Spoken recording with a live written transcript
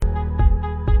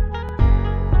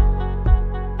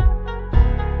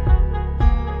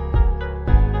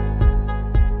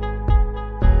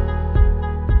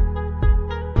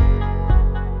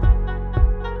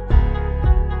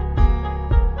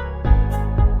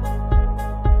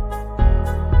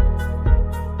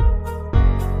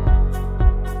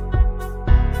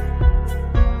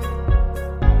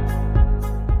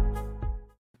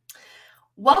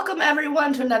Welcome,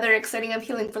 everyone, to another exciting of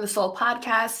Healing for the Soul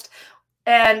podcast.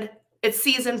 And it's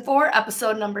season 4,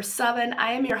 episode number 7.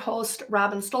 I am your host,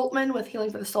 Robin Stoltman with Healing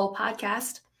for the Soul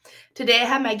podcast. Today, I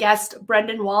have my guest,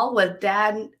 Brendan Wall with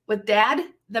Dad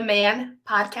the Man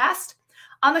podcast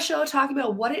on the show, talking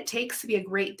about what it takes to be a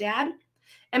great dad.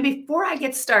 And before I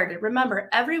get started, remember,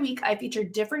 every week I feature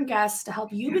different guests to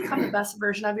help you become the best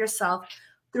version of yourself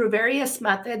through various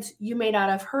methods you may not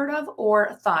have heard of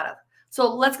or thought of.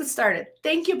 So let's get started.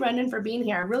 Thank you, Brendan, for being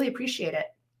here. I really appreciate it.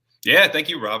 Yeah, thank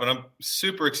you, Robin. I'm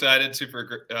super excited,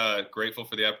 super grateful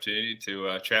for the opportunity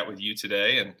to chat with you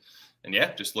today. And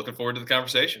yeah, just looking forward to the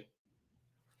conversation.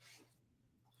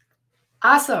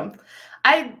 Awesome.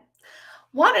 I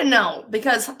want to know,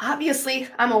 because obviously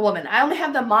I'm a woman. I only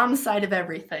have the mom side of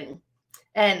everything.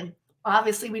 And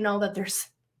obviously we know that there's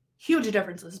huge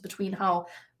differences between how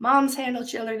moms handle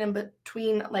children and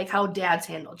between like how dads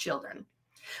handle children.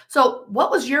 So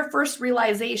what was your first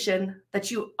realization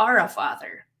that you are a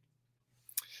father?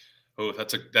 Oh,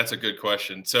 that's a good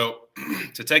question. So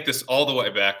to take this all the way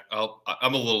back,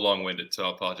 I'm a little long-winded, so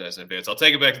I'll apologize in advance. I'll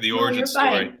take it back to the origin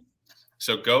story.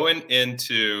 So going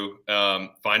into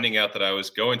finding out that I was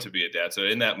going to be a dad. So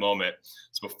in that moment,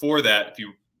 so before that, if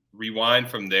you rewind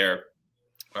from there,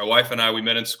 my wife and I, we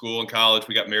met in school and college.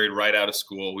 We got married right out of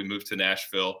school. We moved to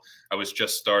Nashville. I was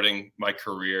just starting my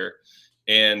career.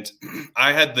 And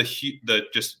I had the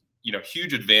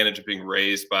huge advantage of being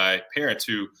raised by parents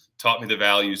who taught me the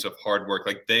values of hard work.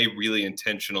 Like they really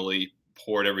intentionally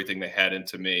poured everything they had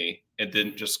into me and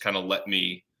didn't just kind of let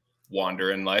me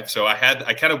wander in life. So I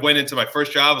kind of went into my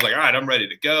first job. I was like, all right, I'm ready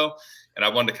to go. And I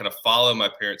wanted to kind of follow my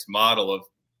parents' model of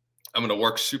I'm going to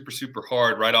work super, super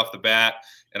hard right off the bat.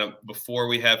 And before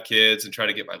we have kids and try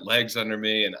to get my legs under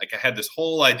me. And like I had this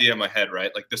whole idea in my head,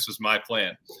 right? Like this was my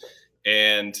plan.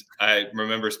 And I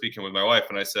remember speaking with my wife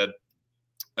and I said,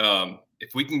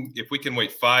 if we can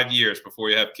wait 5 years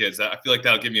before you have kids, I feel like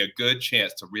that'll give me a good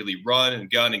chance to really run and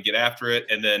gun and get after it.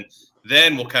 And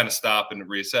then we'll kind of stop and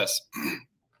reassess.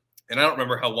 And I don't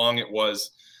remember how long it was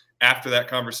after that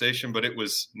conversation, but it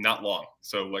was not long.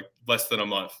 So like less than a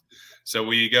month. So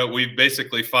we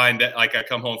basically find that like I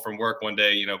come home from work one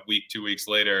day, week, 2 weeks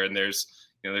later, and there's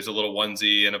a little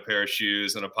onesie and a pair of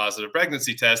shoes and a positive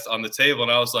pregnancy test on the table.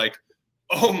 And I was like,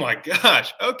 oh my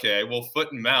gosh. Okay. Well,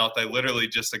 foot and mouth, I literally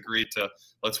just agreed to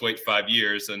let's wait 5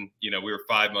 years. And, we were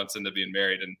 5 months into being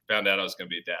married and found out I was going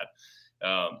to be a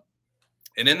dad.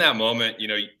 And in that moment,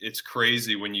 it's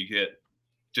crazy when you get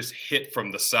just hit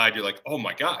from the side. You're like, oh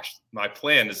my gosh, my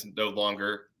plan is no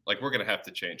longer like, we're going to have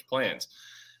to change plans.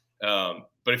 But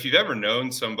if you've ever known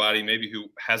somebody maybe who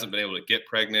hasn't been able to get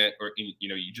pregnant or,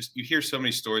 you hear so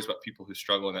many stories about people who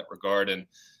struggle in that regard. And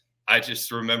I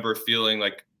just remember feeling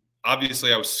like,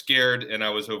 obviously I was scared and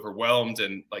I was overwhelmed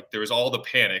and like there was all the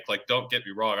panic. Like, don't get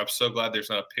me wrong, I'm so glad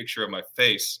there's not a picture of my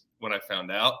face when I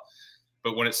found out.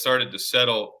 But when it started to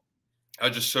settle, I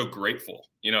was just so grateful.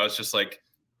 It's just like,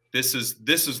 this is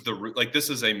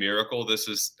a miracle. This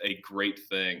is a great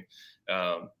thing.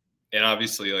 And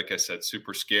obviously, like I said,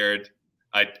 super scared.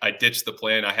 I ditched the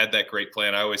plan. I had that great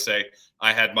plan. I always say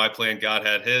I had my plan. God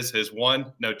had his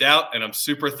won, no doubt. And I'm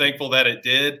super thankful that it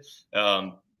did.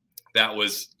 That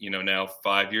was, now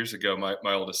 5 years ago.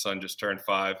 My oldest son just turned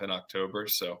 5 in October.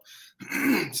 So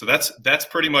that's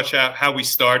pretty much how we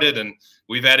started. And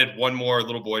we've added one more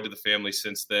little boy to the family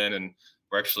since then. And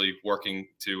we're actually working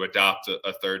to adopt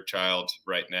a third child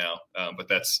right now. But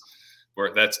that's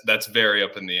very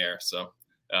up in the air. So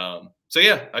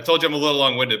yeah, I told you I'm a little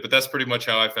long-winded, but that's pretty much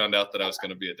how I found out that I was going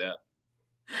to be a dad.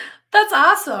 That's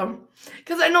awesome.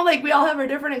 Because I know like we all have our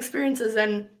different experiences.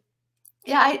 And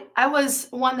yeah, I was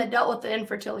one that dealt with the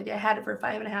infertility. I had it for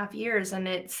 5.5 years and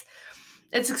it's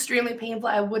extremely painful.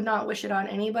 I would not wish it on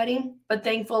anybody, but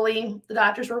thankfully the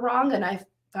doctors were wrong. And I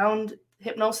found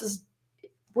hypnosis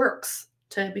works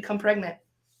to become pregnant.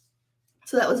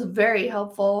 So that was very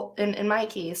helpful in my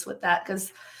case with that.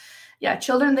 Because yeah,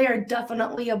 children, they are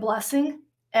definitely a blessing.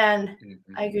 And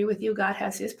I agree with you. God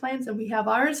has his plans and we have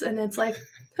ours. And it's like,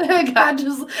 God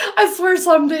I swear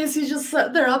some days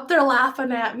they're up there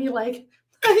laughing at me like,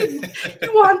 you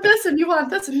want this and you want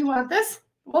this and you want this.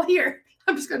 Well, here,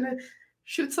 I'm just going to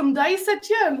shoot some dice at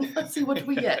you and let's see what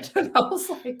we get. And I was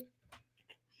like,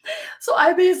 so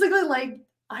I basically like,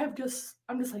 I'm just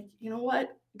like, you know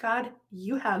what, God,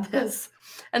 you have this.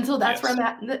 And so that's where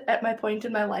I'm at my point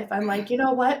in my life. I'm like, you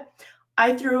know what?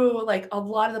 I threw like a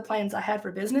lot of the plans I had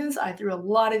for business. I threw a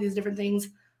lot of these different things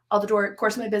out the door. Of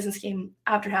course, my business came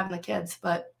after having the kids,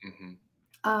 but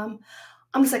I'm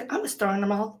just like, I'm just throwing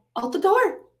them out the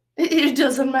door. It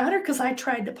doesn't matter because I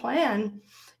tried to plan,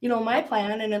 my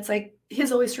plan, and it's like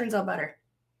his always turns out better.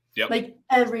 Yep. Like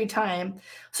every time.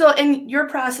 So in your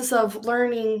process of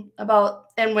learning about,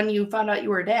 and when you found out you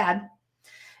were a dad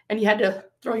and you had to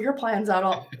throw your plans all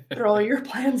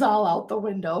out the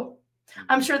window,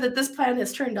 I'm sure that this plan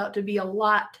has turned out to be a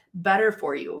lot better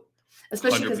for you,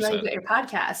 especially because now you got your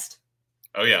podcast.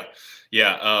 Oh yeah.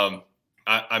 Yeah.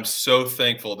 I'm so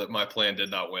thankful that my plan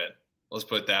did not win. Let's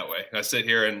put it that way. I sit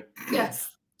here and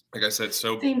yes, like I said,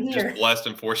 so just blessed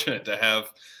and fortunate to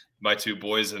have my two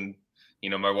boys, and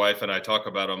my wife and I talk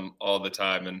about them all the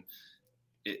time, and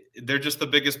they're just the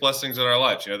biggest blessings in our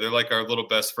lives. They're like our little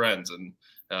best friends, and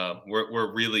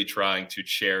we're really trying to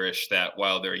cherish that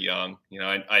while they're young.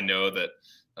 I know that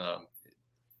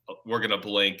we're going to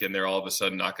blink and they're all of a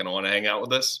sudden not going to want to hang out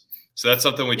with us. So that's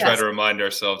something we try to remind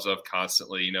ourselves of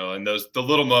constantly, and the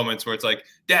little moments where it's like,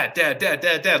 dad,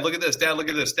 look at this, dad, look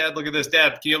at this, dad, look at this,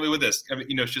 dad, can you help me with this? I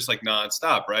mean, it's just like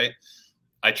nonstop, right?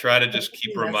 I try to just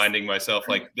keep reminding myself,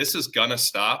 like, this is going to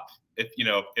stop.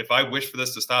 If I wish for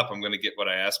this to stop, I'm going to get what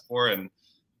I asked for. And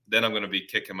then I'm going to be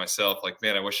kicking myself like,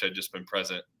 man, I wish I'd just been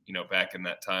present, back in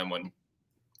that time when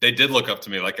they did look up to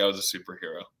me like I was a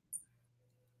superhero.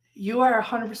 You are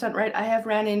 100% right. I have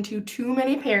ran into too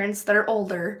many parents that are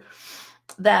older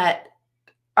that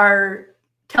are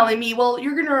telling me, well,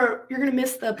 you're gonna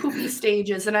miss the poopy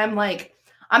stages. And I'm like,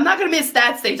 I'm not gonna miss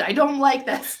that stage. I don't like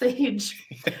that stage.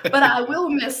 But I will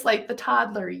miss like the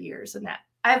toddler years and that.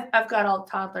 I've got all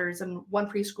toddlers and one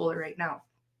preschooler right now.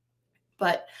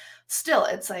 But still,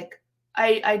 it's like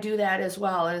I do that as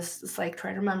well. As it's like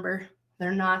trying to remember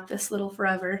they're not this little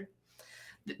forever.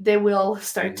 They will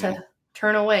start to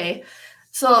turn away.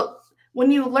 So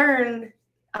when you learn,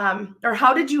 or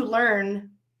how did you learn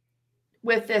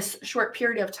with this short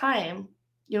period of time,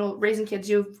 raising kids?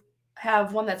 You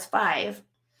have one that's 5.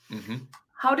 Mm-hmm.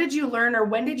 How did you learn, or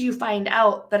when did you find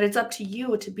out that it's up to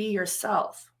you to be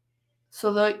yourself?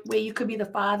 So the way you could be the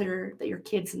father that your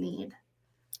kids need.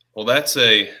 Well, that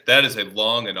is a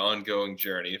long and ongoing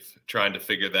journey of trying to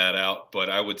figure that out. But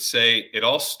I would say it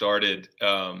all started,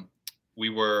 my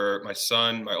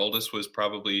oldest was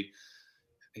probably,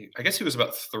 I guess he was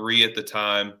about 3 at the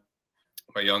time.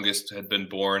 My youngest had been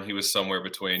born. He was somewhere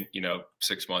between,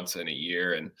 6 months and a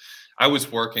year. And I was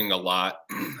working a lot.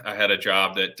 I had a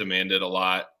job that demanded a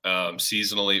lot.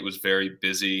 Seasonally, it was very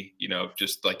busy,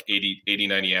 just like 80,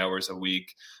 90 hours a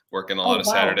week, working a lot of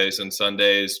Saturdays and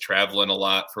Sundays, traveling a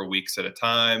lot for weeks at a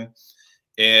time.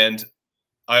 And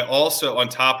I also, on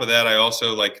top of that,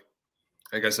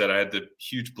 like I said, I had the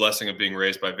huge blessing of being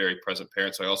raised by very present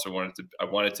parents. So I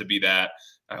wanted to be that.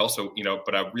 I also,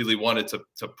 but I really wanted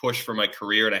to push for my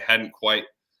career, and I hadn't quite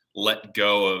let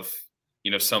go of,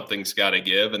 something's got to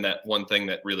give. And that one thing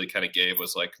that really kind of gave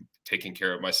was like taking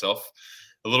care of myself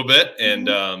a little bit. And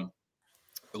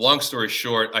long story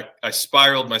short, I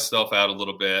spiraled myself out a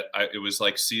little bit. It was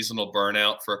like seasonal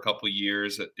burnout for a couple of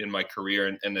years in my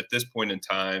career. And at this point in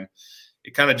time,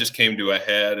 it kind of just came to a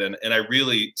head, and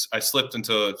I slipped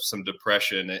into some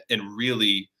depression and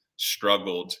really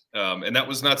struggled. And that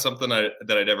was not something that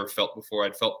I'd ever felt before.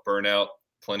 I'd felt burnout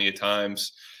plenty of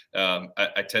times.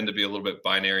 I tend to be a little bit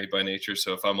binary by nature.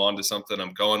 So if I'm onto something,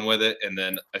 I'm going with it, and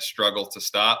then I struggle to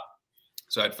stop.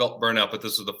 So I'd felt burnout, but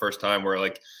this was the first time where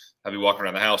like I'd be walking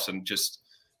around the house and just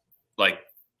like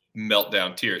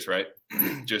meltdown tears, right?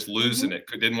 Just losing it.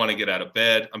 Didn't want to get out of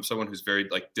bed. I'm someone who's very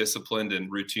like disciplined and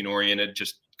routine oriented.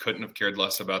 Just couldn't have cared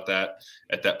less about that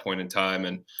at that point in time.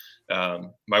 And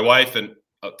my wife, and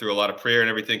through a lot of prayer and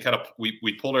everything, kind of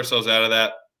we pulled ourselves out of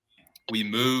that. We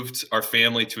moved our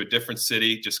family to a different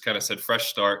city, just kind of said fresh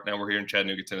start. Now we're here in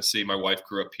Chattanooga, Tennessee. My wife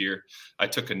grew up here. I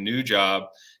took a new job,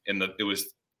 and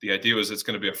the idea was it's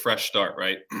going to be a fresh start,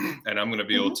 right? And I'm going to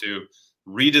be able to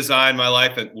redesign my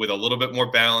life and with a little bit more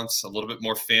balance, a little bit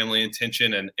more family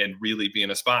intention, and really be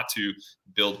in a spot to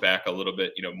build back a little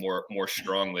bit, more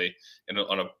strongly and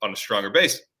on a stronger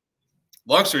base.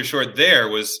 Long story short,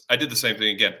 I did the same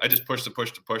thing again. I just pushed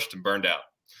and burned out.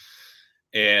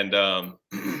 And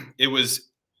it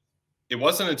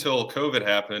wasn't until COVID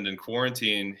happened and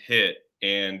quarantine hit,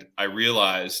 and I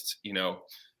realized,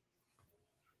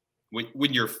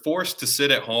 when you're forced to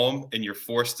sit at home and you're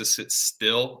forced to sit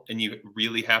still, and you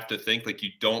really have to think, like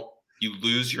you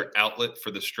lose your outlet for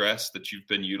the stress that you've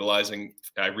been utilizing.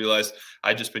 I realized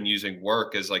I'd just been using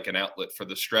work as like an outlet for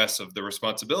the stress of the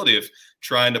responsibility of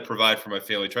trying to provide for my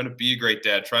family, trying to be a great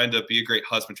dad, trying to be a great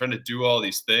husband, trying to do all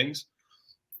these things.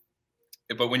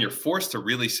 But when you're forced to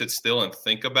really sit still and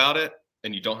think about it,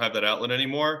 and you don't have that outlet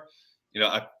anymore,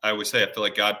 I always say, I feel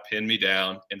like God pinned me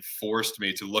down and forced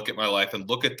me to look at my life and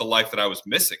look at the life that I was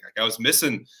missing. Like I was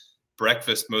missing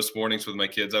breakfast most mornings with my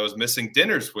kids. I was missing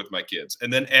dinners with my kids,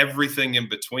 and then everything in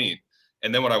between.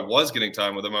 And then when I was getting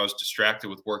time with them, I was distracted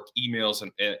with work emails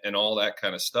and all that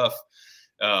kind of stuff.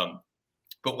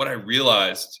 But what I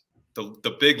realized,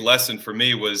 the big lesson for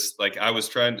me was like, I was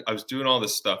doing all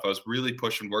this stuff. I was really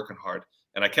pushing, working hard.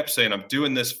 And I kept saying, I'm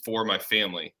doing this for my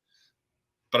family.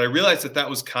 But I realized that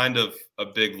was kind of a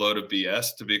big load of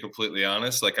BS, to be completely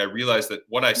honest. Like, I realized that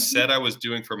what I said I was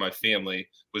doing for my family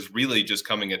was really just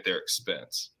coming at their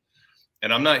expense.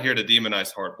 And I'm not here to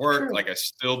demonize hard work. True. Like, I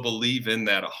still believe in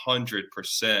that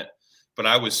 100%. But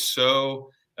I was so,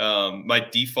 my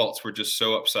defaults were just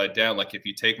so upside down. Like, if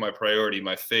you take my priority,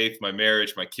 my faith, my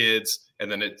marriage, my kids, and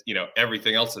then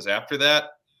everything else is after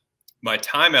that, my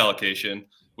time allocation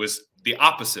was the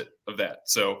opposite of that.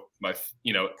 So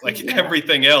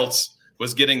everything else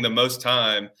was getting the most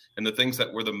time, and the things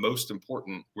that were the most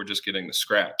important were just getting the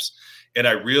scraps. And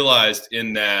I realized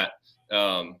in that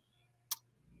time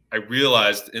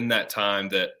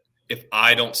that if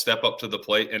I don't step up to the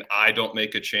plate and I don't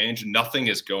make a change, nothing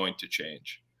is going to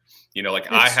change.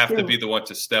 I have to be the one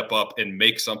to step up and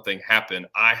make something happen.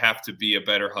 I have to be a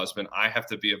better husband. I have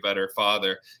to be a better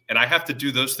father, and I have to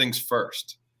do those things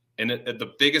first. And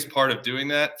the biggest part of doing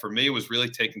that for me was really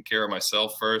taking care of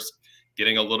myself first,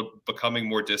 becoming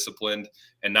more disciplined,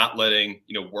 and not letting,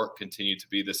 work continue to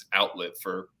be this outlet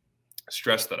for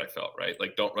stress that I felt, right?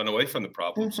 Like, don't run away from the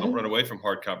problems. Don't run away from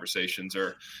hard conversations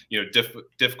or,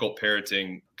 difficult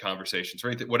parenting conversations or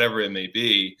anything, whatever it may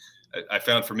be. I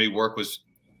found for me, work was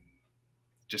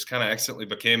just kind of accidentally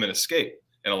became an escape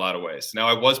in a lot of ways. Now,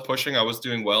 I was pushing, I was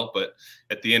doing well, but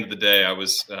at the end of the day, I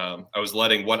was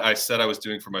letting what I said I was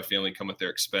doing for my family come at their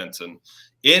expense. And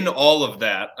in all of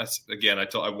that, again, I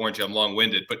warned you, I'm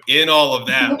long-winded, but in all of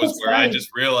that was where I just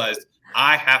realized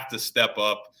I have to step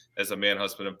up as a man,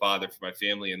 husband, and father for my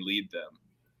family and lead them.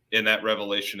 And that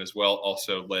revelation as well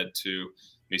also led to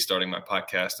me starting my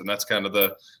podcast. And that's kind of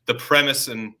the premise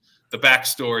and the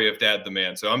backstory of Dad the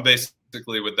Man. So I'm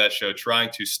basically with that show trying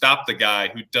to stop the guy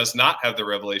who does not have the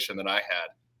revelation that I had,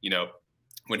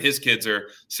 when his kids are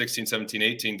 16, 17,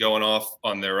 18, going off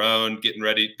on their own, getting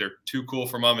ready. They're too cool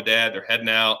for mom and dad. They're heading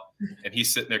out, and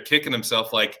he's sitting there kicking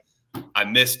himself like, I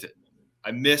missed it.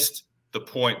 I missed the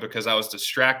point because I was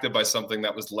distracted by something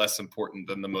that was less important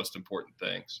than the most important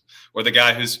things. Or the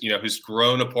guy who's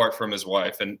grown apart from his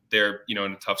wife, and they're, in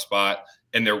a tough spot,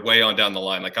 and they're way on down the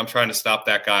line. Like, I'm trying to stop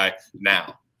that guy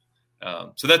now.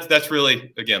 So that's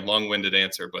really, again, long-winded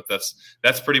answer, but that's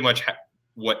pretty much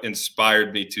what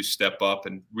inspired me to step up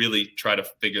and really try to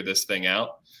figure this thing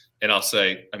out. And I'll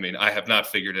say, I have not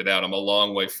figured it out. I'm a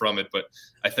long way from it, but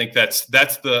I think that's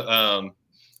the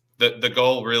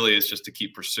goal really is just to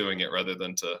keep pursuing it rather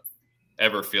than to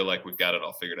ever feel like we've got it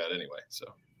all figured out anyway. So,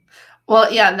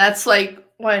 well, yeah, that's like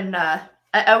when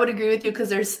I would agree with you, because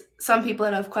there's some people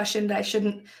that have questioned I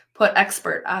shouldn't put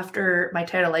expert after my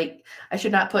title. Like, I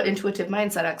should not put intuitive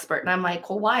mindset expert. And I'm like,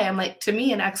 well, why? I'm like, to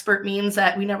me, an expert means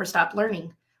that we never stop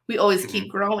learning. We always keep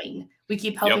growing. We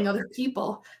keep helping other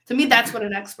people. To me, that's what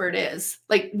an expert is.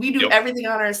 Like, we do everything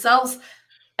on ourselves,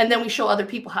 and then we show other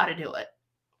people how to do it.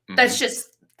 That's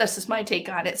just my take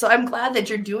on it. So I'm glad that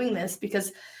you're doing this,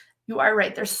 because you are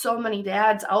right. There's so many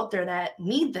dads out there that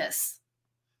need this.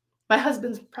 My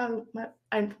husband's probably,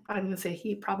 I'm going to say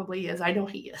he probably is. I know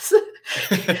he is.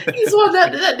 He's one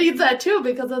that needs that too,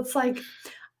 because it's like,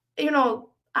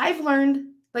 I've learned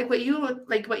what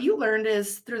you learned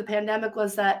is through the pandemic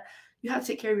was that you have to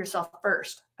take care of yourself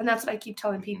first. And that's what I keep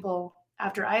telling people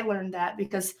after I learned that,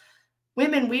 because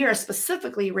women, we are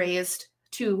specifically raised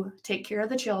to take care of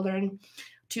the children,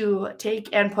 to take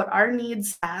and put our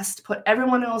needs last, put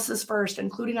everyone else's first,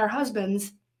 including our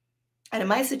husbands. And in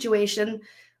my situation,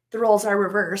 the roles are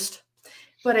reversed.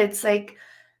 But it's like,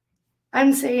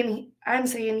 I'm saying,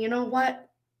 you know what?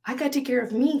 I got to take care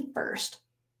of me first,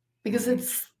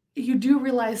 because you do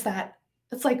realize that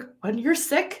it's like when you're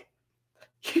sick,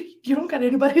 you don't got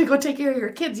anybody to go take care of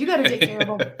your kids. You got to take care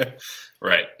of them.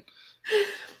 Right.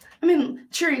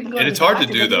 Sure, you can go. And it's hard to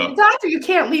do, though. The doctor, you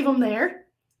can't leave them there.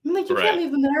 You can't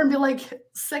leave them there and be like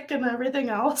sick and everything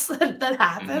else that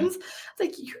happens. It's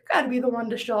like, you got to be the one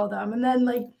to show them. And then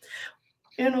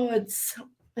it's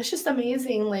just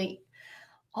amazing, like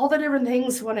all the different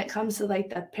things when it comes to like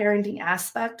the parenting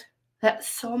aspect that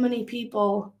so many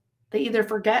people, they either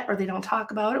forget or they don't talk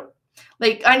about it.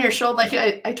 Like on your show, like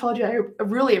I told you, I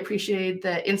really appreciated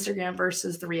the Instagram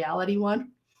versus the reality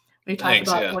one. We talked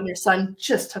about when your son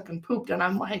just took and pooped, and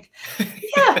I'm like,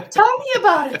 yeah, tell me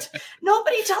about it.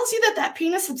 Nobody tells you that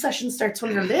penis obsession starts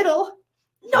when you're little.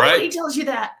 Nobody tells you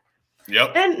that.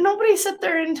 Yep. And nobody sit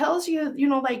there and tells you,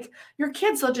 like your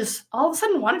kids will just all of a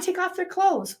sudden want to take off their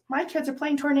clothes. My kids are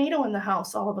playing tornado in the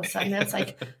house all of a sudden. It's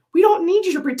like, We don't need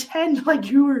you to pretend like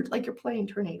you're playing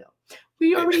tornado.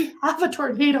 We already have a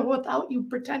tornado without you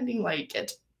pretending like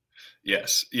it.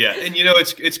 Yes. Yeah. And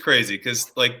it's crazy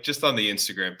because like just on the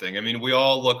Instagram thing, I mean, we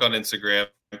all look on Instagram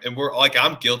and we're like,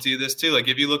 I'm guilty of this too. Like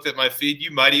if you looked at my feed,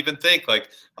 you might even think like,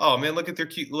 oh man, look at their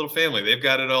cute little family. They've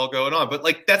got it all going on. But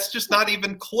like, that's just not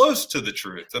even close to the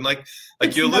truth. And like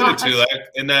you alluded to, like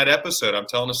in that episode, I'm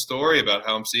telling a story about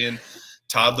how I'm seeing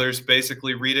toddlers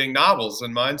basically reading novels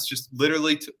and mine's just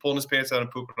literally pulling his pants down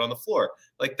and pooping on the floor.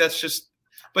 Like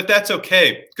but that's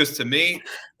okay. Because to me,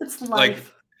 it's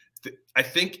life. Like, I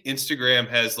think Instagram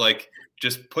has like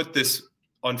just put this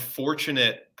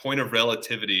unfortunate point of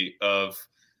relativity of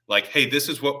like, hey, this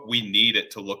is what we need it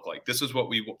to look like. This is what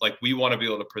we want to be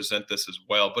able to present this as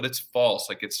well, but it's false.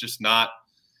 Like it's not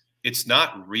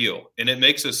real. And it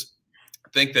makes us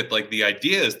think that like the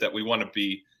idea is that we want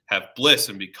to have bliss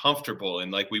and be comfortable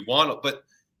and like we want to, but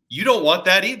you don't want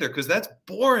that either because that's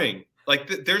boring.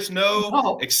 Like there's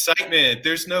no excitement,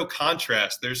 there's no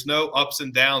contrast, there's no ups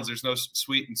and downs, there's no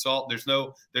sweet and salt, there's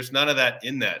none of that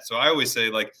in that. So I always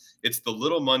say like it's the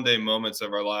little mundane moments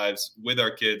of our lives with our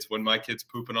kids. When my kid's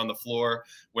pooping on the floor,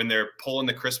 when they're pulling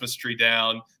the Christmas tree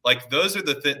down, like those are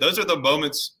the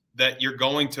moments that you're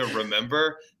going to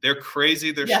remember. They're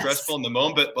crazy, they're stressful in the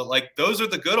moment, but like those are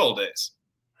the good old days.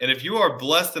 And if you are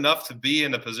blessed enough to be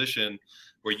in a position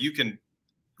where you can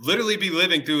literally be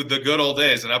living through the good old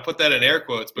days. And I put that in air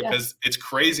quotes because it's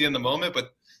crazy in the moment, but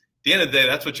at the end of the day,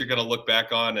 that's what you're going to look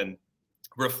back on and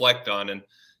reflect on. And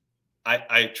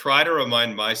I try to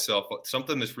remind myself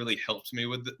something that's really helped me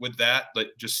with that, like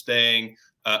just staying,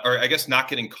 or I guess not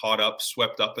getting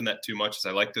swept up in that too much. Is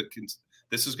I like to,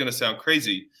 this is going to sound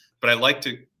crazy, but I like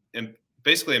to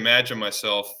basically imagine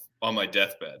myself on my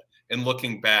deathbed and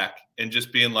looking back and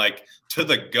just being like to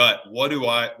the gut, what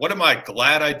am I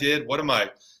glad I did? What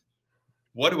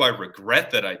do I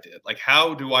regret that I did? Like,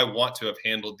 how do I want to have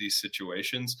handled these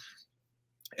situations?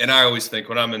 And I always think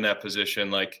when I'm in that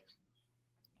position, like,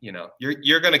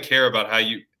 you're going to care about how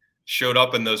you showed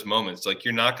up in those moments. Like,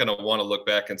 you're not going to want to look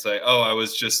back and say, oh, I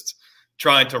was just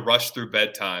trying to rush through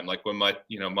bedtime. Like when my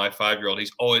 5-year-old,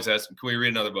 he's always asking, can we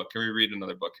read another book? Can we read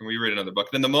another book? Can we read another book?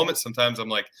 And in the moment, sometimes I'm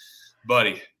like,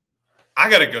 buddy, I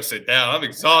got to go sit down. I'm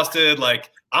exhausted.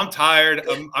 Like I'm tired.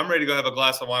 I'm ready to go have a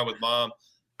glass of wine with mom.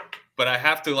 But I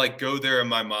have to like go there in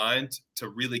my mind to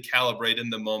really calibrate in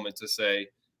the moment to say,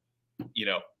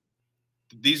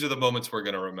 these are the moments we're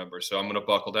going to remember. So I'm going to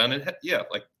buckle down and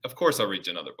like, of course I'll read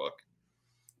you another book.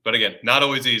 But again, not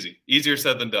always easy. Easier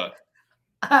said than done.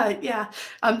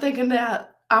 I'm thinking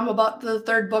that I'm about the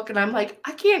 3rd book and I'm like,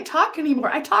 I can't talk anymore.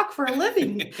 I talk for a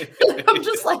living. I'm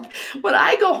just like, when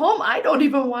I go home, I don't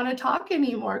even want to talk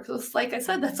anymore. Because like I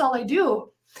said, that's all I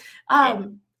do.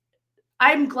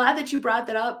 I'm glad that you brought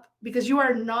that up because you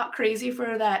are not crazy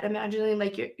for that. Imagining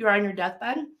like you're on your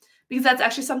deathbed, because that's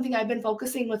actually something I've been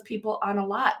focusing with people on a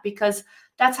lot, because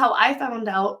that's how I found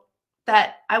out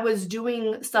that I was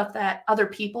doing stuff that other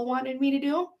people wanted me to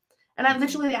do. And I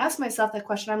literally asked myself that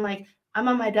question. I'm like, I'm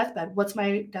on my deathbed. What's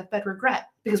my deathbed regret?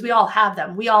 Because we all have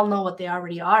them. We all know what they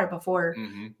already are before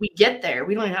we get there.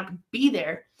 We don't even have to be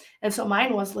there. And so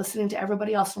mine was listening to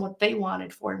everybody else and what they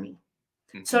wanted for me.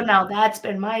 So now that's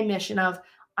been my mission of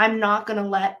I'm not going to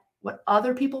let what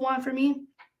other people want for me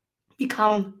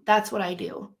become, that's what I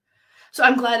do. So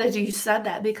I'm glad that you said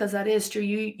that, because that is true.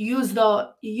 You use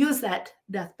that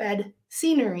deathbed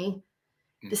scenery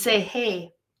to say,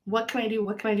 hey, what can I do?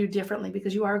 What can I do differently?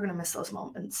 Because you are going to miss those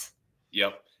moments.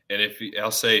 Yep. And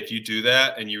I'll say, if you do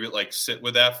that and you like sit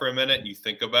with that for a minute and you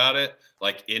think about it,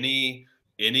 like any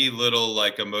little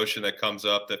like emotion that comes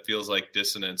up that feels like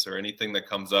dissonance, or anything that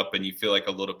comes up and you feel like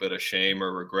a little bit of shame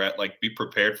or regret, like be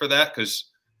prepared for that. Cause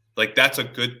like, that's a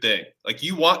good thing. Like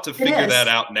you want to figure that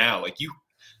out now. Like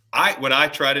when I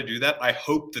try to do that, I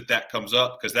hope that comes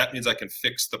up, because that means I can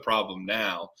fix the problem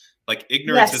now. Like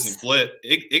ignorance isn't bliss.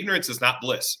 Ignorance is not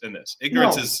bliss in this.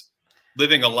 Ignorance is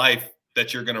living a life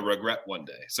that you're going to regret one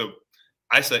day. So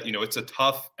I said, it's a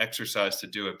tough exercise to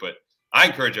do it, but I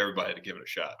encourage everybody to give it a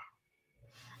shot.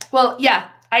 Well, yeah,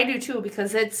 I do too,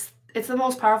 because it's the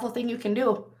most powerful thing you can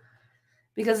do.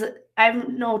 Because I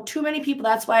know too many people.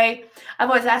 That's why I've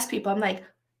always asked people, I'm like,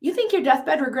 you think your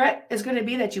deathbed regret is going to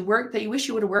be that you wish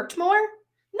you would have worked more?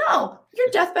 No, your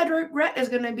deathbed regret is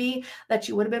going to be that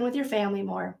you would have been with your family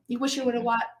more. You wish you would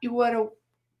have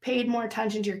paid more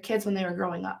attention to your kids when they were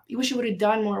growing up. You wish you would have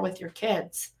done more with your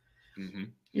kids. Mm-hmm.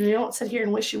 You don't sit here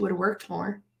and wish you would have worked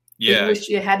more. Yeah. You wish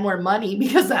you had more money,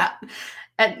 because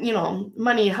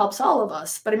money helps all of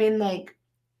us. But I mean, like,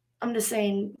 I'm just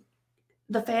saying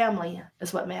the family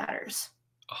is what matters.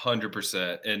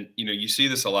 100%. And, you see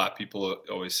this a lot. People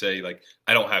always say, like,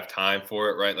 I don't have time for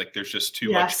it, right? Like, there's just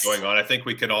too much going on. I think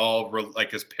we can all,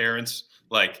 like, as parents,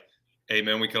 like, hey,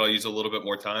 man, we could all use a little bit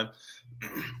more time.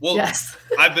 Well, yes.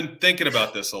 I've been thinking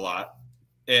about this a lot.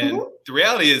 And the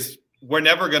reality is, we're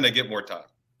never going to get more time.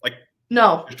 Like,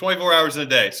 no, there's 24 hours in a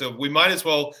day. So we might as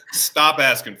well stop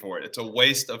asking for it. It's a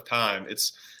waste of time.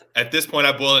 It's, at this point,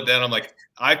 I boil it down. I'm like,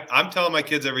 I'm telling my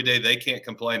kids every day they can't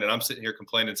complain, and I'm sitting here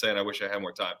complaining, saying I wish I had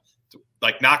more time.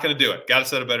 Like, not going to do it. Got to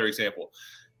set a better example.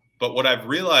 But what I've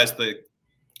realized, that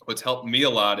what's helped me a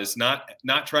lot is not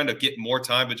trying to get more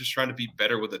time, but just trying to be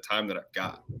better with the time that I've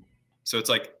got. So it's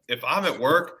like, if I'm at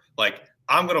work, like,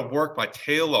 I'm going to work my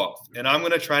tail off, and I'm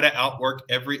going to try to outwork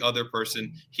every other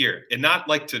person here, and not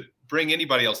like to bring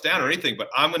anybody else down or anything, but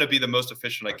I'm going to be the most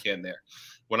efficient I can there.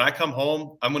 When I come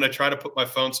home, I'm going to try to put my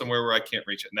phone somewhere where I can't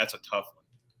reach it. And that's a tough one.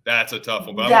 That's a tough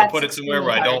one. But I'm going to put it somewhere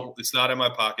where it's not in my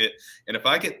pocket. And if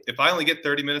I only get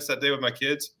 30 minutes that day with my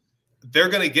kids, they're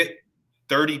going to get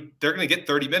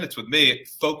 30 minutes with me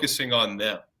focusing on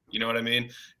them. You know what I mean?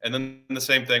 And then the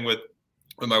same thing with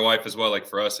my wife as well. Like,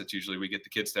 for us, it's usually we get the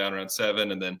kids down around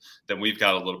 7, and then we've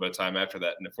got a little bit of time after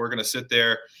that. And if we're going to sit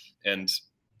there and,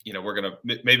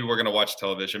 maybe we're going to watch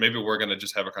television, maybe we're going to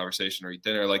just have a conversation or eat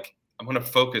dinner, like, I'm going to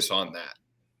focus on that.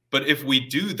 But if we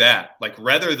do that, like,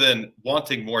 rather than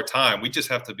wanting more time, we just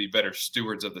have to be better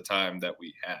stewards of the time that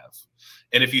we have.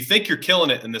 And if you think you're killing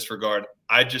it in this regard,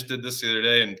 I just did this the other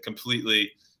day and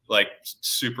completely, like,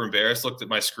 super embarrassed, looked at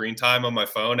my screen time on my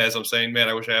phone as I'm saying, man,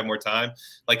 I wish I had more time,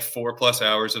 like 4+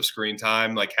 hours of screen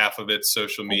time, like half of it's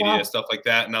social media, stuff like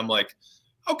that. And I'm like,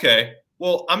 okay,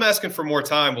 well, I'm asking for more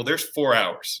time. Well, there's 4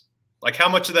 hours. Like, how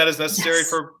much of that is necessary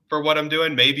for what I'm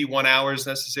doing? Maybe 1 hour is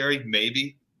necessary,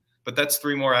 maybe, but that's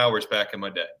 3 more hours back in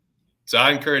my day. So I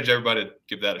encourage everybody to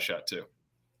give that a shot too.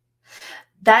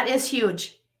 That is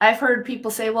huge. I've heard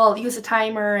people say, well, use a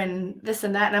timer and this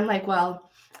and that. And I'm like, well,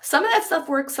 some of that stuff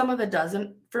works, some of it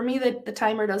doesn't. For me, the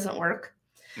timer doesn't work.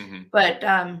 Mm-hmm. But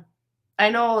I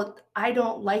know I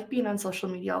don't like being on social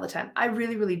media all the time. I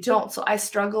really, really don't. So I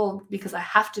struggle because I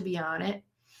have to be on it.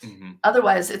 Mm-hmm.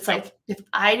 Otherwise, it's like, if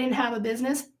I didn't have a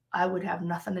business, I would have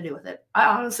nothing to do with it. I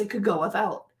honestly could go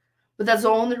without. But that's the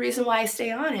only reason why I stay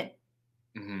on it.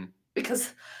 Mm-hmm.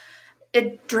 Because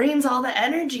it drains all the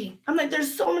energy. I'm like,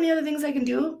 there's so many other things I can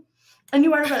do. And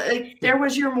you are like, there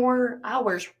was your more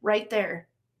hours right there.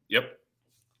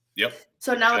 Yep.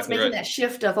 So now it's making that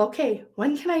shift of, okay,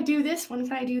 when can I do this? When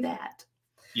can I do that?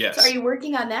 Yes. So are you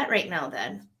working on that right now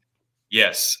then?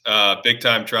 Yes. Big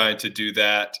time trying to do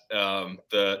that.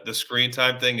 The screen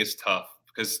time thing is tough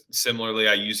because similarly,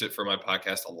 I use it for my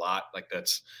podcast a lot. Like,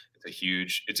 it's a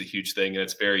huge thing. And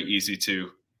it's very easy to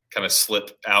kind of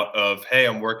slip out of, hey,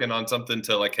 I'm working on something,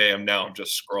 to like, hey, I'm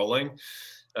just scrolling.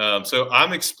 So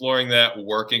I'm exploring that,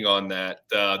 working on that.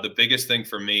 The biggest thing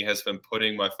for me has been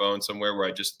putting my phone somewhere where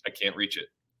I can't reach it.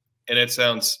 And it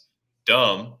sounds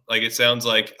dumb. Like, it sounds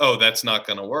like, oh, that's not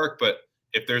going to work. But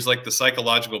if there's like the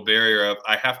psychological barrier of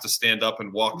I have to stand up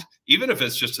and walk, even if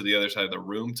it's just to the other side of the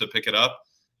room to pick it up,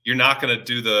 you're not going to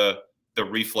do the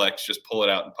reflex, just pull it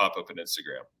out and pop up an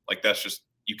Instagram. Like, that's just,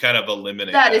 you kind of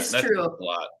eliminate that. Is true. A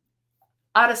lot.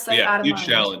 Out of sight, out of huge mind.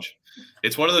 Challenge.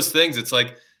 It's one of those things. It's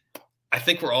like, I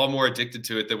think we're all more addicted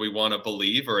to it than we want to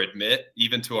believe or admit,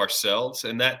 even to ourselves.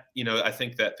 And that, I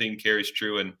think that theme carries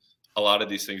true in a lot of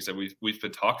these things that we've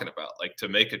been talking about. Like, to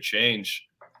make a change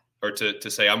or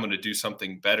to say, I'm going to do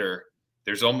something better,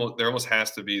 there almost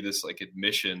has to be this like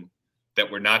admission that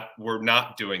we're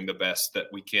not doing the best that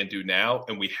we can do now.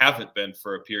 And we haven't been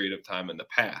for a period of time in the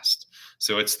past.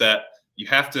 So it's that you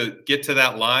have to get to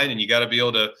that line, and you got to be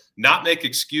able to not make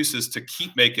excuses to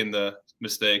keep making the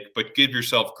mistake, but give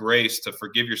yourself grace to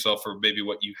forgive yourself for maybe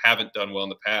what you haven't done well in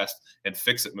the past and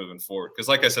fix it moving forward. Because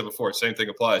like I said before, same thing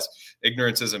applies.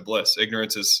 Ignorance isn't bliss.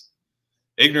 Ignorance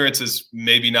is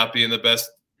maybe not being the best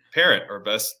parent or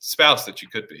best spouse that you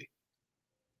could be.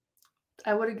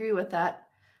 I would agree with that,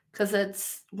 because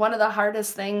it's one of the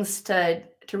hardest things to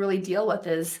really deal with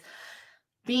is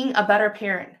being a better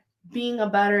parent, being a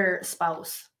better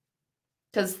spouse.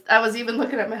 Because I was even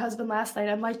looking at my husband last night.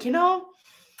 I'm like,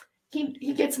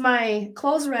 he gets my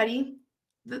clothes ready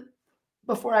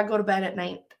before I go to bed at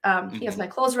night. He has my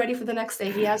clothes ready for the next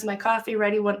day. He has my coffee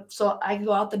ready so I can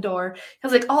go out the door. He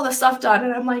has like all the stuff done.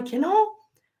 And I'm like, I'm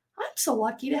so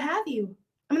lucky to have you.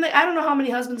 I mean, like, I don't know how many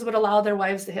husbands would allow their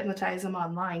wives to hypnotize them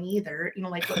online either,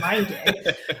 like what mine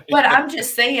did. But I'm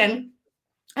just saying,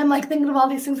 I'm like thinking of all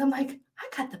these things. I'm like,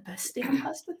 I got the best damn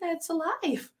husband that's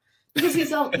alive. Because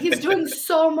he's doing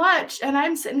so much, and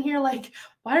I'm sitting here like,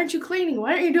 why aren't you cleaning?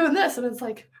 Why aren't you doing this? And it's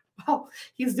like, well,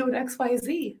 he's doing X, Y,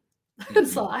 Z. And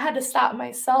so I had to stop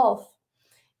myself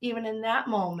even in that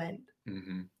moment.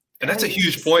 And that's a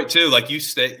huge point too. Like you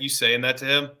saying that to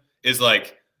him is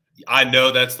like, I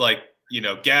know that's like,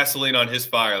 gasoline on his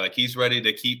fire. Like he's ready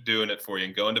to keep doing it for you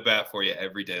and going to bat for you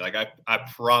every day. Like I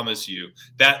promise you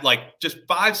that, like, just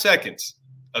 5 seconds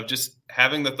of just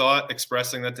having the thought,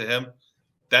 expressing that to him,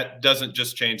 that doesn't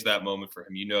just change that moment for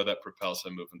him. That propels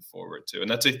him moving forward too. And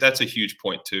that's a huge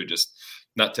point too. Just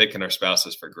not taking our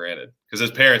spouses for granted. Because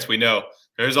as parents, we know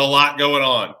there's a lot going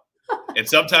on. And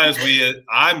sometimes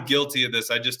I'm guilty of this.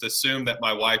 I just assume that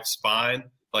my wife's fine.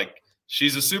 Like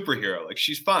she's a superhero. Like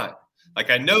she's fine. Like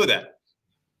I know that.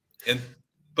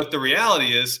 But the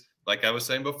reality is, like I was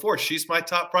saying before, she's my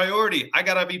top priority. I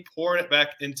gotta be pouring it back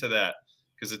into that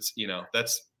because it's,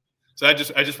 that's. So I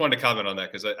just wanted to comment on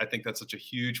that because I think that's such a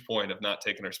huge point of not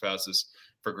taking our spouses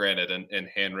for granted and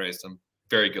hand raised. I'm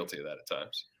very guilty of that at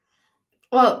times.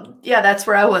 Well, yeah, that's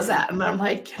where I was at, and I'm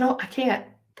like, I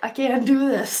can't do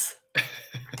this.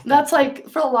 That's like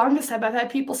for the longest time I've had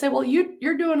people say, well,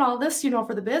 you're doing all this,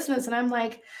 for the business. And I'm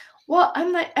like, well,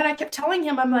 I'm not. And I kept telling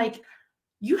him, I'm like,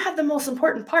 you have the most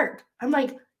important part. I'm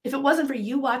like, if it wasn't for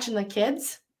you watching the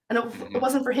kids and it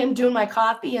wasn't for him doing my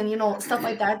coffee and, stuff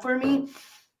like that for me,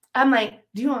 I'm like,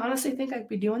 do you honestly think I'd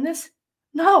be doing this?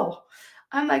 No.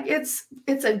 I'm like, it's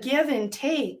a give and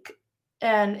take.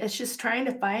 And it's just trying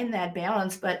to find that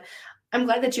balance. But I'm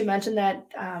glad that you mentioned that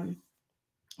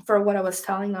for what I was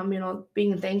telling him,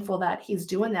 being thankful that he's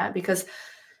doing that because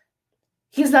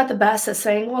he's not the best at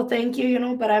saying, well, thank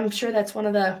you, but I'm sure that's one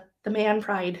of the man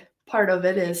pride part of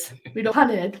it is we don't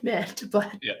want to admit,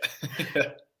 but yeah.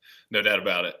 No doubt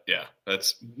about it. Yeah.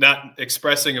 That's not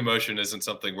expressing emotion isn't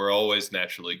something we're always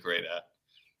naturally great at,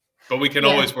 but we can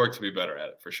always work to be better at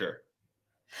it for sure.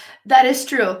 That is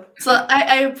true. So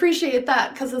I appreciate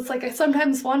that because it's like I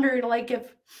sometimes wonder, like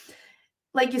if,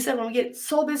 like you said, when we get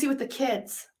so busy with the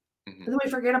kids, and then we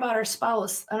forget about our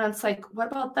spouse, and it's like, what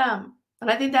about them?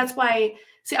 And I think that's why.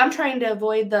 See, I'm trying to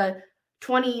avoid the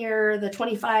 20-year, the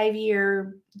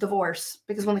 25-year divorce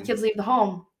because when the kids leave the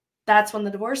home, that's when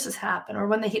the divorces happen, or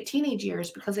when they hit teenage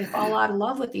years because they fall out of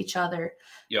love with each other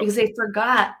because they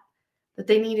forgot that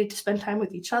they needed to spend time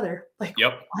with each other. Like,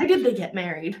 why did they get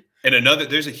married? And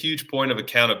there's a huge point of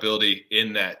accountability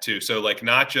in that too. So like,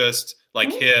 not just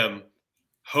like him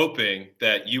hoping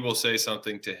that you will say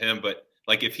something to him, but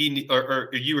like if he, or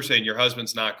you were saying your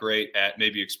husband's not great at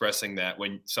maybe expressing that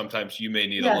when sometimes you may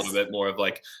need a little bit more of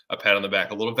like a pat on the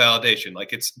back, a little validation,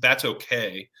 like that's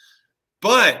okay.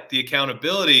 But the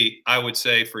accountability, I would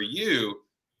say for you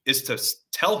is to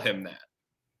tell him that.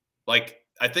 Like,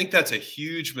 I think that's a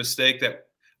huge mistake that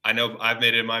I know I've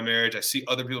made it in my marriage. I see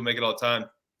other people make it all the time.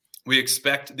 We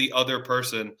expect the other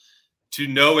person to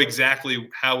know exactly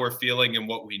how we're feeling and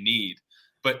what we need.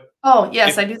 But I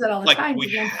do that all the time.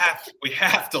 We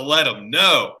have to let them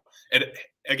know. And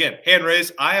again, hand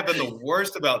raised, I have been the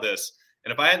worst about this.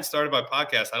 And if I hadn't started my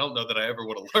podcast, I don't know that I ever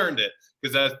would have learned it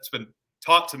because that's been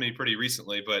taught to me pretty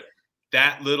recently. But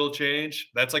that little change,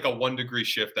 that's like a 1-degree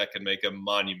shift that can make a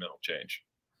monumental change.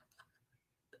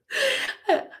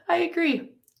 I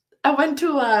agree. I went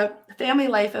to a family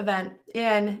life event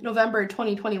in November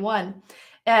 2021,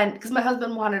 and because my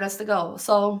husband wanted us to go.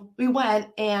 So we went,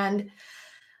 and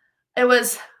it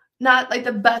was not like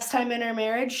the best time in our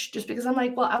marriage just because I'm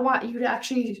like, well, I want you to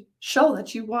actually show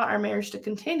that you want our marriage to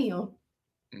continue.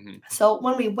 So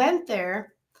when we went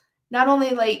there, not only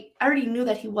like I already knew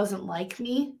that he wasn't like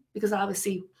me because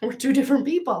obviously we're two different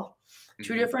people,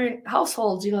 two different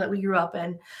households, that we grew up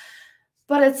in.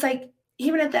 But it's like,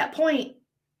 even at that point,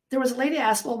 there was a lady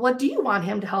asked, well, what do you want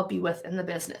him to help you with in the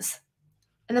business?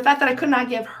 And the fact that I could not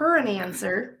give her an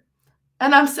answer,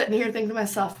 and I'm sitting here thinking to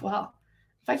myself, well,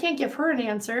 if I can't give her an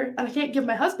answer and I can't give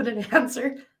my husband an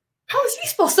answer, how is he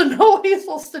supposed to know what he's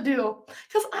supposed to do?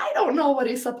 Because I don't know what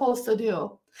he's supposed to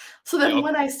do. So then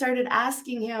when I started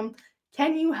asking him,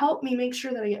 can you help me make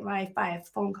sure that I get my 5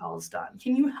 phone calls done?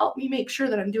 Can you help me make sure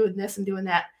that I'm doing this and doing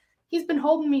that? He's been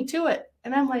holding me to it.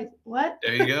 And I'm like, what?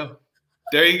 There you go.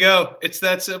 There you go. It's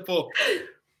that simple.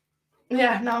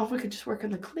 Yeah, no, if we could just work on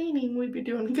the cleaning, we'd be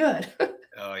doing good.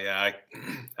 Oh yeah,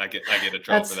 I get a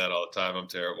trouble for that all the time. I'm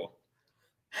terrible.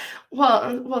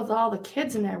 Well, with all the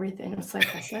kids and everything, it's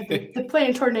like I said, they're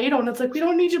playing tornado, and it's like, we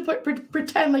don't need you to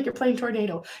pretend like you're playing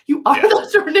tornado. You are the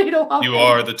tornado. You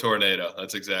are the tornado.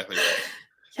 That's exactly right.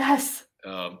 Yes.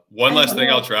 One last thing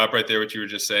I'll drop right there, what you were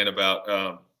just saying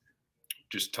about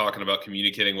just talking about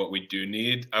communicating what we do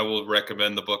need, I will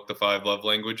recommend the book, The 5 Love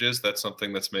Languages. That's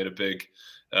something that's made a big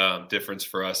difference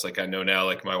for us. Like I know now,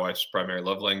 like my wife's primary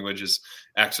love language is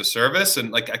acts of service.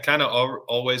 And like, I kind of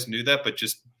always knew that, but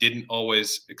just didn't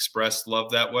always express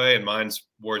love that way. And mine's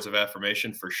words of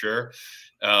affirmation for sure.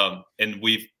 And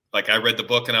I read the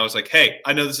book and I was like, hey,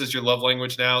 I know this is your love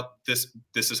language now. This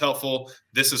is helpful.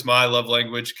 This is my love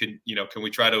language. Can we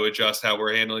try to adjust how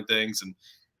we're handling things? And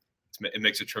it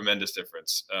makes a tremendous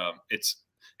difference.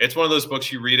 It's one of those books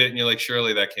you read it and you're like,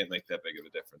 surely that can't make that big of a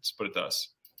difference, but it does.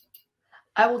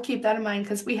 I will keep that in mind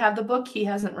because we have the book. He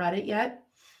hasn't read it yet,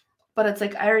 but it's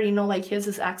like, I already know like his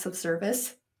is acts of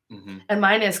service and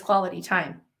mine is quality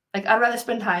time. Like I'd rather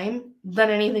spend time than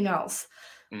anything else.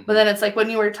 But then it's like when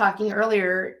you were talking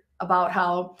earlier about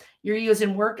how you're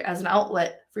using work as an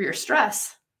outlet for your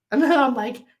stress. And then I'm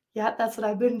like, yeah, that's what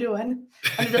I've been doing.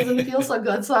 And it doesn't feel so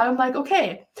good. So I'm like,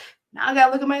 okay, now I got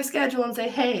to look at my schedule and say,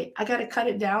 hey, I got to cut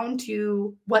it down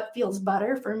to what feels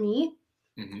better for me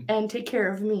and take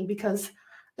care of me, because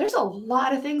there's a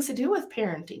lot of things to do with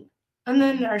parenting. And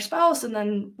then our spouse and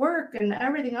then work and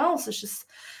everything else. It's just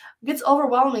gets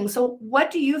overwhelming. So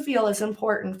what do you feel is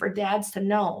important for dads to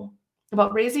know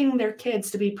about raising their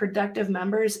kids to be productive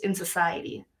members in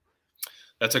society?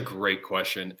 That's a great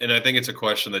question. And I think it's a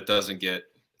question that doesn't get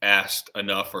asked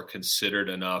enough or considered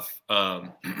enough.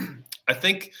 I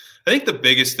think the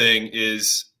biggest thing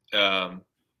is,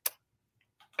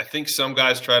 I think some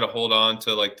guys try to hold on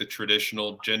to like the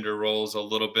traditional gender roles a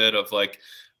little bit of like,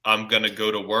 I'm going to go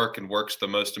to work and work's the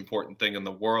most important thing in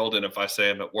the world. And if I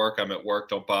say I'm at work, I'm at work.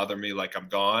 Don't bother me, like I'm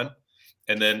gone.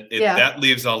 And then that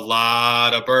leaves a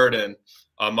lot of burden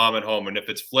on mom at home. And if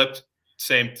it's flipped,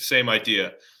 same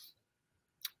idea.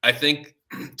 I think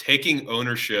taking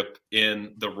ownership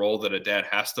in the role that a dad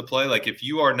has to play, like if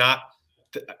you are not,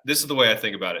 this is the way I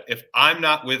think about it. If I'm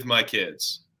not with my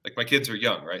kids, like my kids are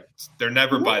young, right? They're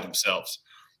never by themselves.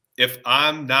 If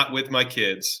I'm not with my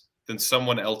kids, then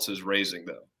someone else is raising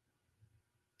them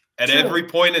at every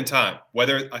point in time,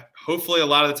 whether hopefully a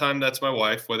lot of the time that's my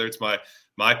wife, whether it's my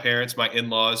parents, my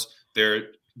in-laws,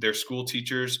 their school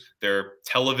teachers, their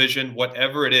television,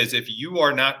 whatever it is. If you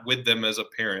are not with them as a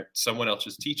parent, someone else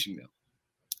is teaching them.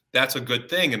 That's a good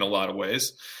thing in a lot of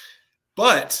ways.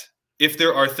 But if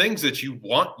there are things that you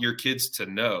want your kids to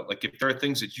know, like if there are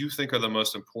things that you think are the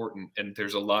most important, and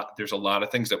there's a lot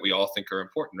of things that we all think are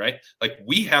important, right? Like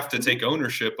we have to take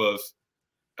ownership of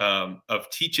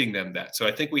teaching them that. So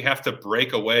I think we have to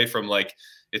break away from like,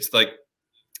 it's like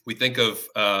we think of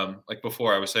like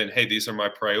before I was saying, hey, these are my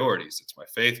priorities. It's my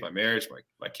faith, my marriage,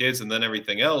 my kids, and then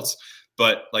everything else.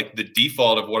 But like the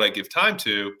default of what I give time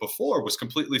to before was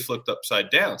completely flipped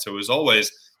upside down. So it was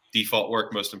always default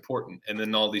work most important. And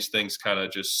then all these things kind of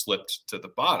just slipped to the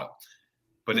bottom.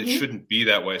 But it shouldn't be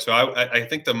that way. So I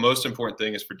think the most important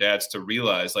thing is for dads to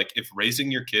realize, like, if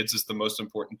raising your kids is the most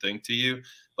important thing to you,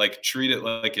 like treat it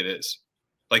like it is.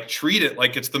 Like treat it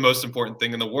like it's the most important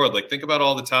thing in the world. Like think about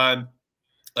all the time,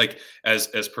 like as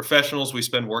professionals, we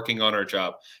spend working on our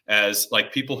job. As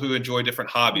like people who enjoy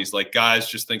different hobbies, like guys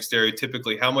just think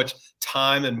stereotypically how much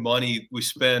time and money we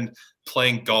spend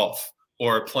playing golf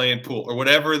or playing pool or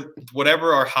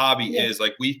whatever our hobby is.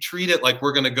 Like we treat it like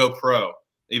we're going to go pro,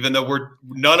 even though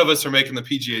none of us are making the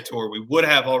PGA Tour. We would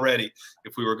have already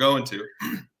if we were going to.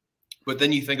 But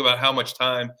then you think about how much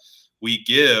time we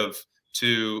give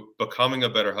to becoming a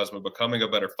better husband, becoming a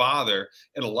better father.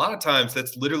 And a lot of times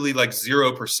that's literally like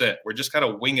 0%. We're just kind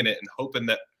of winging it and hoping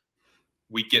that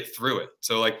we get through it.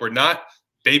 So like we're not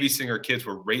babysitting our kids.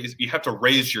 You have to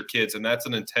raise your kids. And that's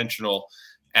an intentional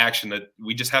action that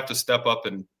we just have to step up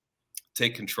and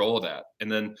take control of that. And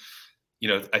then,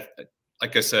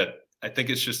 like I said, I think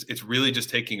it's really just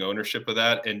taking ownership of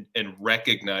that and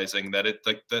recognizing that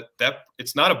that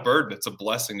it's not a burden. It's a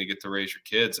blessing to get to raise your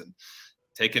kids, and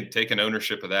taking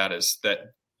ownership of that is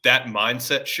that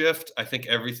mindset shift. I think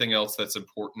everything else that's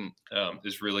important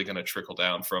is really going to trickle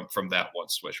down from that one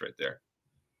switch right there.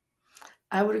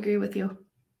 I would agree with you.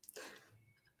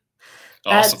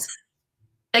 Awesome. That's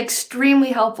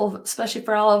extremely helpful, especially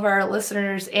for all of our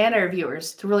listeners and our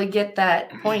viewers, to really get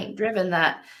that point driven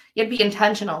that you have to be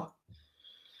intentional.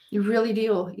 You really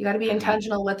do. You got to be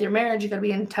intentional with your marriage. You got to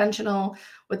be intentional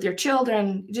with your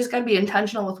children. You just got to be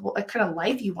intentional with what kind of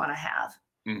life you want to have.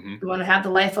 You want to have the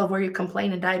life of where you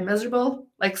complain and die miserable,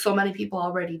 like so many people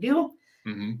already do?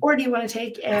 Or do you want to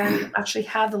take and actually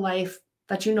have the life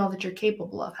that you know that you're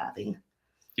capable of having?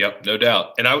 Yep, no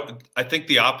doubt. And I think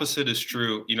the opposite is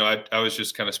true. I was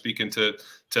just kind of speaking to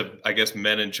I guess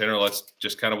men in general. That's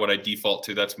just kind of what I default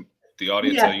to. That's the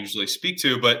audience I usually speak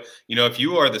to. But if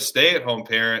you are the stay-at-home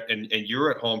parent and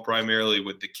you're at home primarily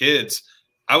with the kids,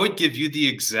 I would give you the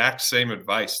exact same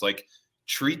advice. Like,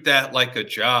 treat that like a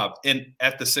job, and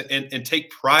and take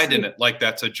pride in it like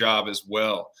that's a job as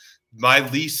well. My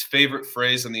least favorite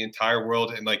phrase in the entire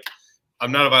world, and like,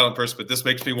 I'm not a violent person, but this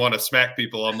makes me want to smack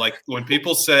people. I'm like, when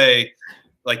people say,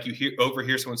 like, you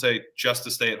overhear someone say, just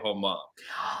a stay-at-home mom.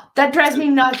 That drives me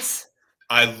nuts.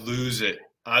 I lose it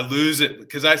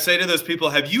because I say to those people,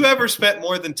 have you ever spent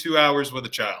more than 2 hours with a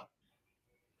child?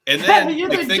 And then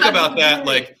like, think about that.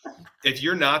 Like, if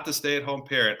you're not the stay-at-home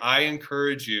parent, I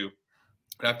encourage you,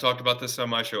 and I've talked about this on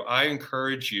my show, I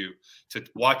encourage you to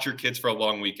watch your kids for a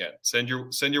long weekend. Send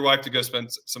your wife to go spend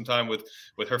some time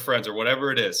with her friends or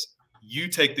whatever it is. You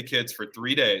take the kids for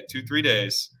 3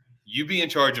 days. You be in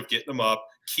charge of getting them up,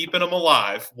 keeping them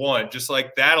alive. One, just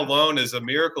like that alone is a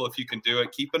miracle if you can do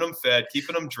it. Keeping them fed,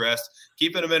 keeping them dressed,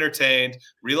 keeping them entertained,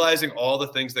 realizing all the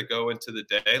things that go into the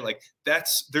day. Like,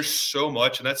 there's so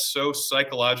much, and that's so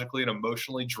psychologically and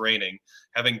emotionally draining.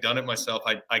 Having done it myself,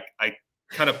 I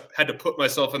kind of had to put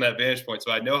myself in that vantage point,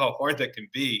 so I know how hard that can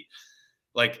be.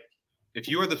 Like, if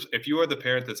you are the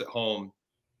parent that's at home,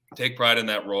 take pride in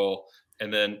that role.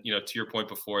 And then, to your point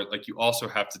before, like, you also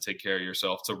have to take care of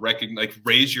yourself, to recognize, like,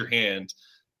 raise your hand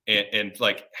and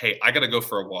like, hey, I got to go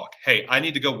for a walk. Hey, I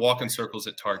need to go walk in circles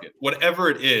at Target. Whatever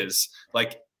it is,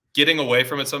 like, getting away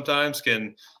from it sometimes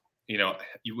can,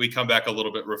 we come back a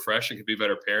little bit refreshed and can be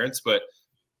better parents. But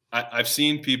I've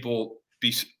seen people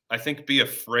be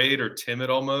afraid or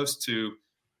timid almost to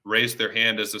raise their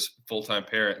hand as a full-time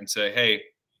parent and say, hey,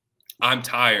 I'm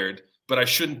tired, but I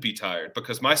shouldn't be tired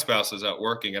because my spouse is out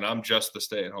working and I'm just the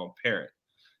stay-at-home parent.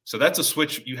 So that's a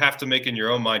switch you have to make in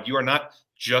your own mind. You are not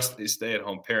just a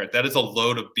stay-at-home parent. That is a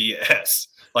load of BS.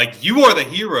 Like, you are the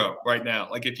hero right now.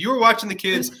 Like, if you are watching the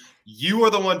kids, you are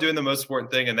the one doing the most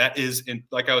important thing. And that is,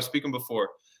 like I was speaking before,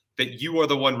 that you are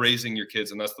the one raising your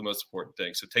kids. And that's the most important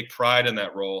thing. So take pride in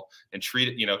that role and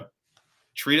treat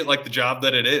it like the job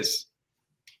that it is.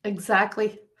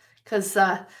 Exactly. Because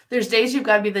there's days you've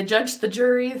got to be the judge, the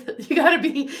jury. You got to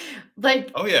be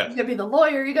like, oh yeah, you got to be the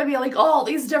lawyer. You got to be like all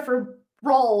these different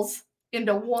roles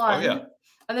into one. Oh yeah.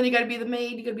 And then you got to be the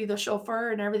maid. You got to be the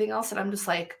chauffeur and everything else. And I'm just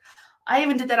like, I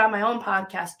even did that on my own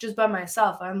podcast just by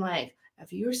myself. I'm like,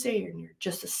 if you're saying you're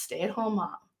just a stay-at-home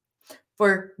mom,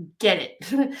 forget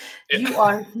it. You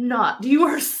are not. You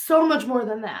are so much more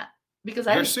than that. Because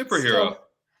you're a superhero.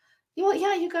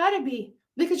 Yeah, you got to be.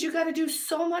 Because you got to do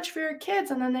so much for your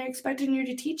kids, and then they're expecting you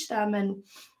to teach them. And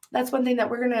that's one thing that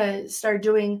we're going to start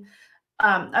doing.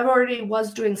 I've already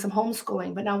was doing some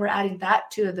homeschooling, but now we're adding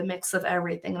that to the mix of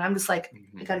everything. And I'm just like,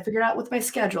 I got to figure it out with my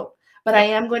schedule. But I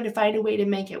am going to find a way to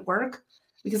make it work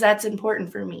because that's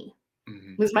important for me.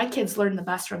 Because my kids learn the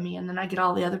best from me. And then I get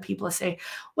all the other people to say,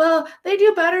 well, they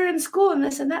do better in school and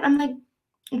this and that. I'm like,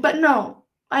 but no,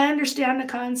 I understand the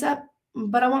concept.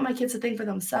 But I want my kids to think for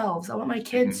themselves. I want my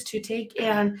kids to take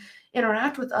and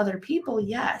interact with other people,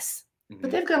 yes. But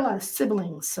they've got a lot of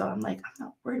siblings, so I'm like, I'm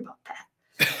not worried about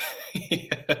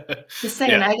that. Just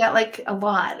saying, I got like a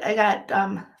lot. I got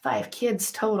 5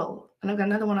 kids total, and I've got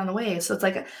another one on the way. So it's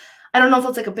like, I don't know if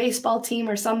it's like a baseball team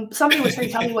or somebody was trying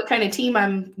to tell me what kind of team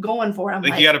I'm going for. I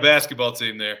think you got a basketball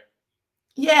team there.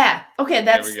 Yeah. Okay,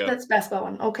 that's basketball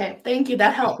one. Okay, thank you.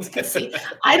 That helps. Because see,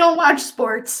 I don't watch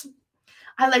sports.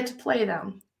 I like to play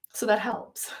them, so that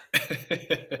helps.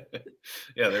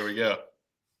 Yeah, there we go.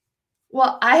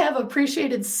 Well, I have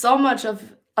appreciated so much of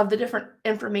the different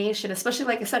information, especially,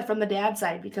 like I said, from the dad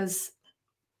side, because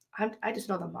I just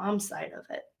know the mom side of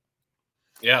it.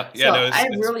 Yeah. So I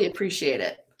really appreciate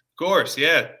it. Of course,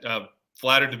 yeah.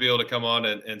 Flattered to be able to come on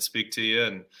and speak to you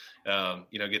and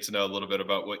get to know a little bit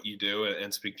about what you do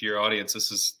and speak to your audience.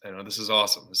 This is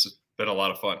awesome. This has been a lot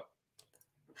of fun.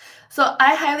 So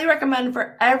I highly recommend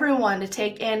for everyone to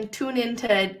take and tune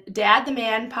into Dad the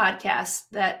Man podcast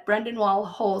that Brendan Wall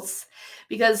hosts,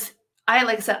 because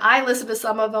like I said, I listen to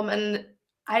some of them and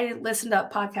I listen to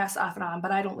podcasts off and on,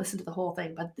 but I don't listen to the whole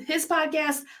thing. But his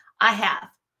podcast, I have.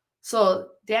 So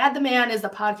Dad the Man is the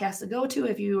podcast to go to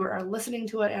if you are listening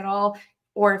to it at all,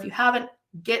 or if you haven't,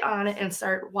 get on it and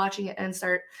start watching it and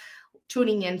start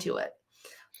tuning into it.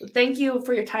 So thank you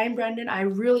for your time, Brendan. I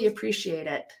really appreciate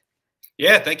it.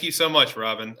 Yeah, thank you so much,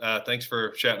 Robin. Thanks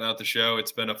for shouting out the show.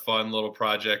 It's been a fun little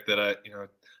project that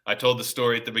I told the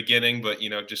story at the beginning, but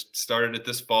just started it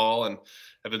this fall, and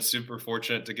I've been super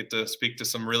fortunate to get to speak to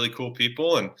some really cool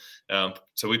people. And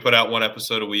so we put out 1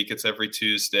 episode a week. It's every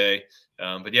Tuesday.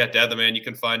 But yeah, Dad the Man, you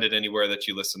can find it anywhere that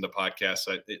you listen to podcasts.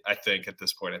 I think at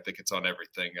this point, I think it's on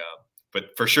everything.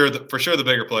 But for sure the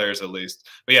bigger players at least.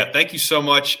 But yeah, thank you so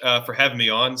much for having me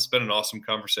on. It's been an awesome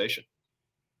conversation.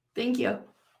 Thank you.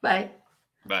 Bye.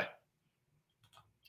 Bye.